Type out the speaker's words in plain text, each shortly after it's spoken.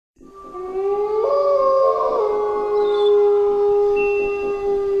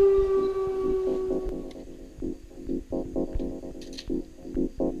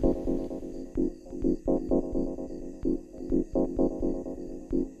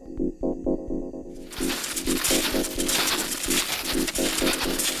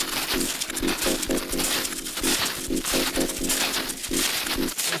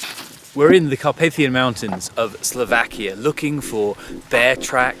We're in the Carpathian mountains of Slovakia looking for bear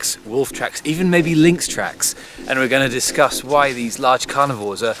tracks, wolf tracks, even maybe lynx tracks. And we're going to discuss why these large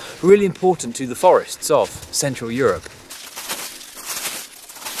carnivores are really important to the forests of Central Europe.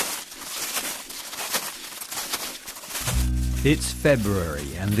 It's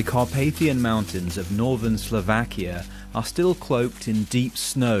February and the Carpathian mountains of northern Slovakia are still cloaked in deep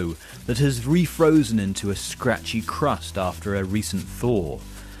snow that has refrozen into a scratchy crust after a recent thaw.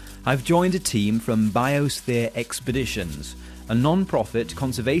 I've joined a team from Biosphere Expeditions, a non-profit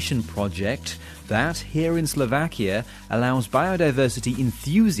conservation project that, here in Slovakia, allows biodiversity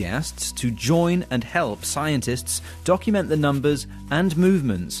enthusiasts to join and help scientists document the numbers and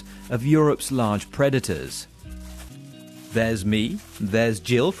movements of Europe's large predators. There's me, there's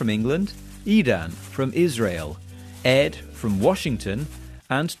Jill from England, Idan from Israel, Ed from Washington,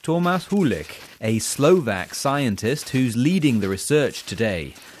 and Tomáš Hulik, a Slovak scientist who's leading the research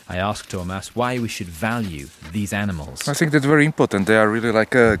today. I asked Tomáš why we should value these animals. I think that's very important. They are really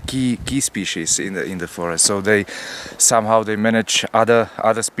like a key species in the forest. So they manage other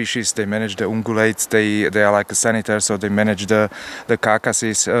species. They manage the ungulates. They are like a sanitary. So they manage the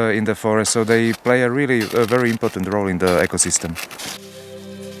carcasses in the forest. So they play a very important role in the ecosystem.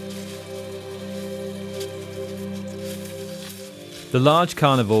 The large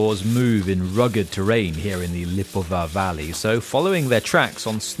carnivores move in rugged terrain here in the Lipova Valley, so following their tracks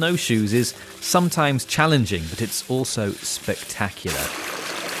on snowshoes is sometimes challenging, but it's also spectacular.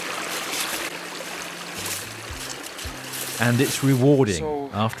 And it's rewarding.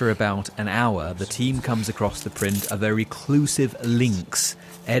 After about an hour, the team comes across the print of a reclusive lynx.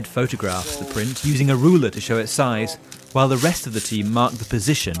 Ed photographs the print using a ruler to show its size, while the rest of the team mark the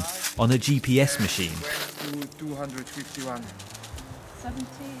position on a GPS machine. 251.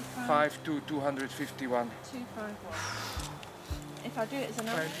 5 to 251. 251. If I do it as a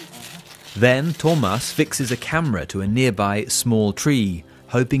number. Then Tomáš fixes a camera to a nearby small tree,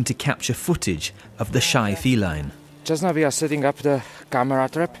 hoping to capture footage of the shy feline. Just now we are setting up the camera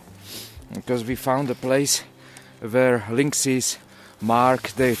trap because we found a place where lynxes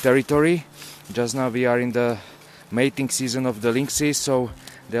mark their territory. Just now we are in the mating season of the lynxes, so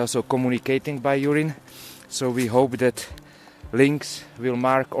they're also communicating by urine. So we hope that lynx will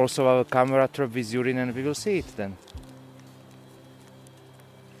mark also our camera trap with urine and we will see it then.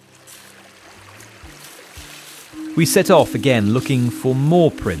 We set off again looking for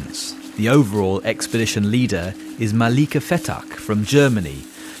more prints. The overall expedition leader is Malika Fetak from Germany.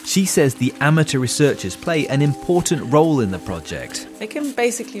 She says the amateur researchers play an important role in the project. They can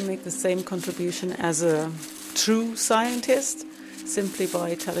basically make the same contribution as a true scientist, simply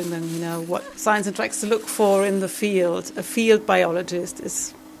by telling them, what signs and tracks to look for in the field. A field biologist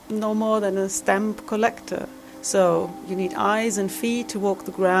is no more than a stamp collector. So you need eyes and feet to walk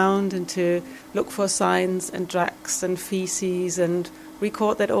the ground and to look for signs and tracks and feces and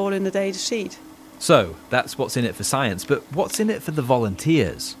record that all in the data sheet. So that's what's in it for science, but what's in it for the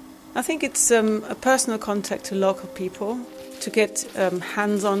volunteers? I think it's a personal contact to local people, to get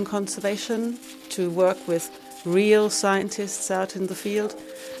hands-on conservation, to work with real scientists out in the field,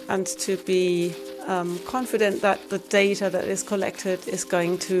 and to be confident that the data that is collected is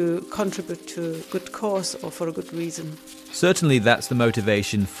going to contribute to a good cause or for a good reason. Certainly that's the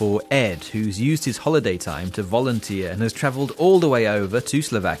motivation for Ed, who's used his holiday time to volunteer and has travelled all the way over to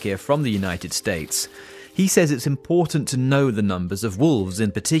Slovakia from the United States. He says it's important to know the numbers of wolves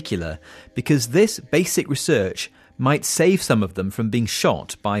in particular, because this basic research might save some of them from being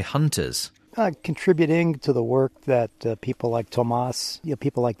shot by hunters. Contributing to the work that people like Tomáš,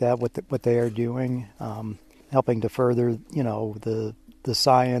 people like that, what they are doing, helping to further, the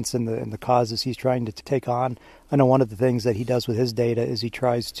science and the causes he's trying to take on. I know one of the things that he does with his data is he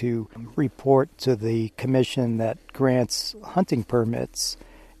tries to report to the commission that grants hunting permits,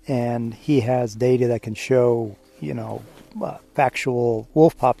 and he has data that can show, factual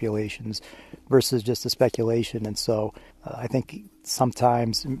wolf populations versus just a speculation. And so I think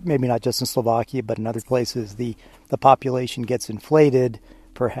sometimes, maybe not just in Slovakia, but in other places, the population gets inflated,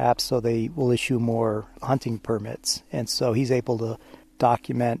 perhaps, so they will issue more hunting permits. And so he's able to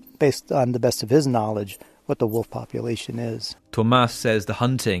document, based on the best of his knowledge, what the wolf population is. Tomáš says the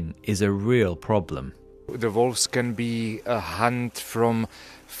hunting is a real problem. The wolves can be a hunt from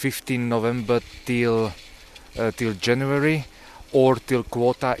 15 November till January, or till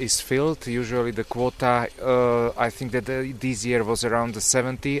quota is filled. Usually the quota, I think that this year was around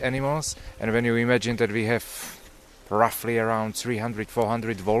 70 animals. And when you imagine that we have roughly around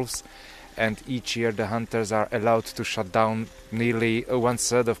 300-400 wolves, and each year the hunters are allowed to shut down nearly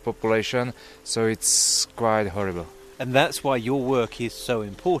 1/3 of population, so it's quite horrible. And that's why your work is so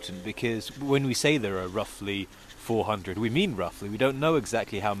important, because when we say there are roughly 400, we mean roughly. We don't know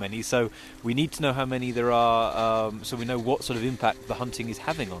exactly how many, so we need to know how many there are, so we know what sort of impact the hunting is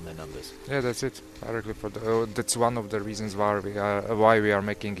having on their numbers. Yeah, that's it. Directly that's one of the reasons why we are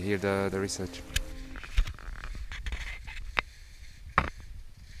making here the research.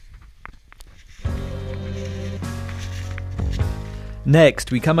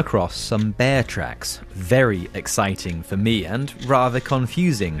 Next, we come across some bear tracks. Very exciting for me and rather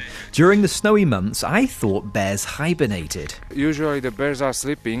confusing. During the snowy months, I thought bears hibernated. Usually the bears are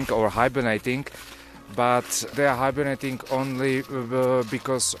sleeping or hibernating, but they are hibernating only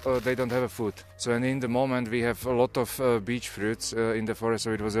because they don't have a food. So and in the moment we have a lot of beech fruits in the forest,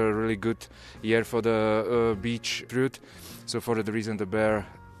 so it was a really good year for the beech fruit. So for that reason the bear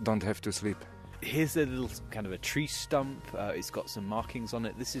don't have to sleep. Here's a little kind of a tree stump. It's got some markings on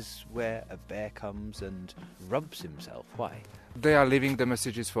it. This is where a bear comes and rubs himself. Why? They are leaving the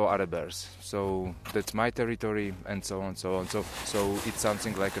messages for other bears. So that's my territory and so on, so on. So it's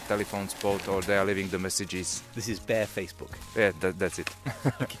something like a telephone spot, or they are leaving the messages. This is bear Facebook. Yeah, that's it.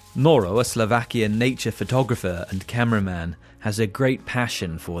 Okay. Noro, a Slovakian nature photographer and cameraman, has a great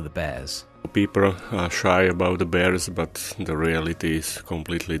passion for the bears. People are shy about the bears, but the reality is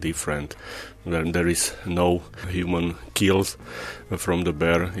completely different. There is no human kills from the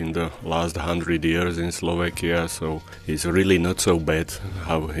bear in the last 100 years in Slovakia, so it's really not so bad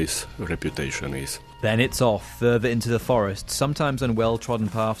how his reputation is. Then it's off further into the forest, sometimes on well-trodden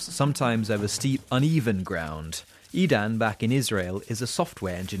paths, sometimes over steep, uneven ground. Idan, back in Israel, is a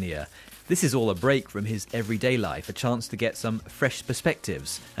software engineer. This is all a break from his everyday life, a chance to get some fresh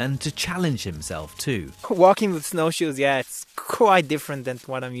perspectives and to challenge himself too. Walking with snowshoes, yeah, it's quite different than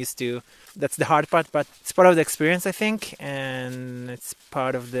what I'm used to. That's the hard part, but it's part of the experience, I think, and it's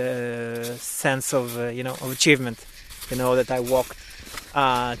part of the sense of, of achievement. That I walked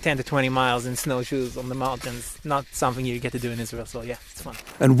 10 to 20 miles in snowshoes on the mountains, not something you get to do in Israel, so yeah, it's fun.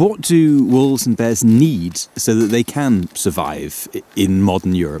 And what do wolves and bears need so that they can survive in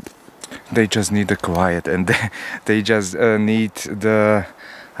modern Europe? They just need the quiet, and they just need the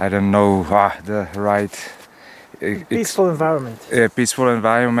right... Peaceful environment. Peaceful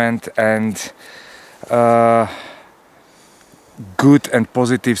environment and good and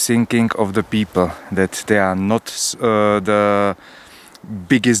positive thinking of the people, that they are not the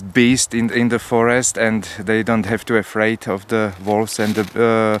biggest beast in the forest, and they don't have to afraid of the wolves and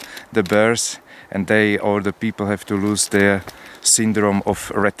the bears, and the people have to lose their syndrome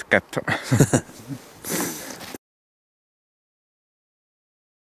of red cap.